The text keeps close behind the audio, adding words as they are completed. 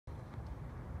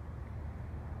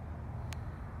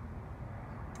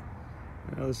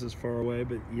Now this is far away,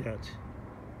 but yet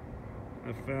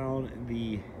I found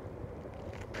the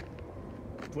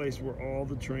place where all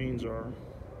the trains are.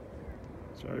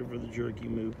 Sorry for the jerky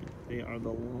movement. They are the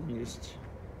longest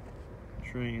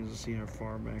trains. Let's see how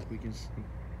far back we can see.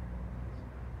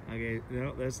 Okay,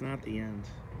 no, that's not the end.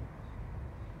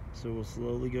 So we'll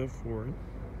slowly go forward.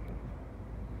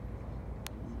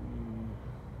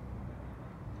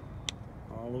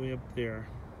 All the way up there.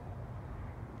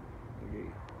 Okay,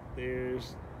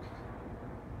 there's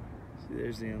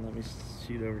the end. Let me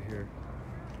shoot over here.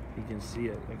 You can see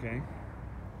it, okay?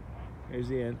 There's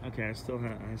the end. Okay, I still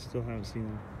haven't seen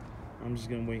them. I'm just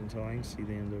gonna wait until I can see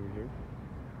the end over here.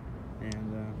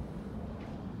 And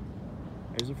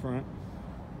there's the front.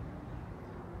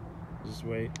 Just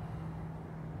wait.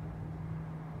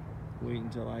 Wait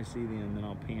until I see the end, then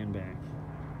I'll pan back.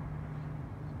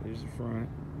 There's the front.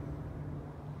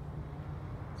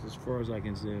 It's as far as I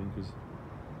can zoom, because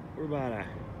we're about a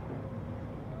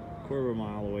quarter of a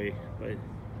mile away, but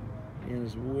the end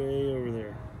is way over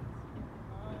there.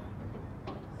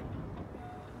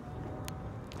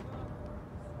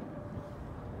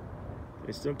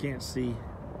 I still can't see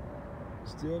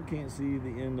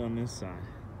the end on this side.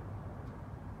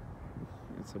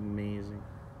 That's amazing.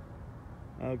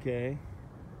 Okay.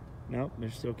 Nope, they're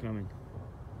still coming.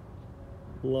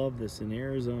 Love this in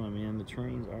Arizona, man. The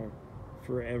trains are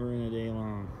forever and a day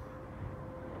long.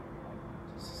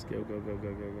 Just go, go, go,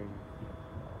 go, go, go.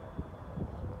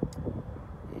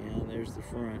 And there's the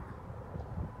front.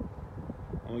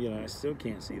 Oh my God, I still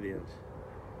can't see the end.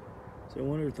 So I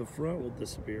wonder if the front will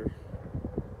disappear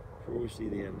before we see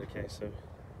the end. Okay, so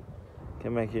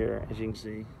come back here, as you can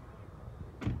see.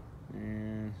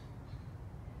 And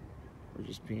we're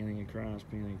just panning across,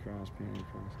 panning across, panning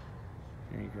across,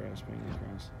 panning across, panning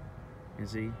across. And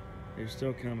see, they're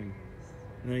still coming.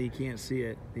 No, you can't see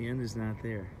it. The end is not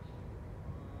there.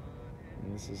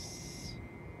 And this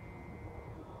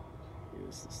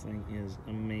thing is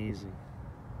amazing.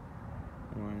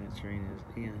 How long that train is,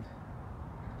 and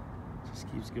it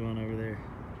just keeps going over there.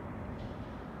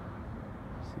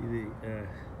 See the,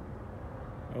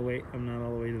 oh wait, I'm not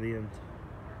all the way to the end.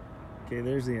 Okay,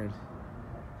 there's the end.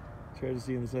 Try to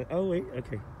see on the side. Oh wait,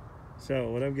 okay.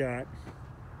 So what I've got,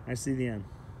 I see the end.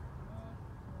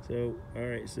 So, all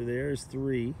right, so there's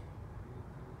 3.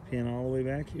 Pan all the way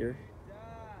back here.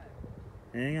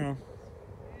 Hang on.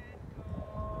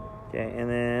 Okay, and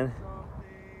then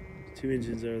 2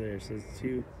 engines over there. So it's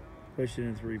 2 pushing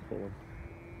and 3 pulling.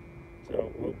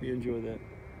 So hope you enjoy that.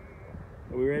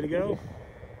 Are we ready to go?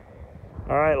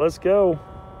 All right, let's go.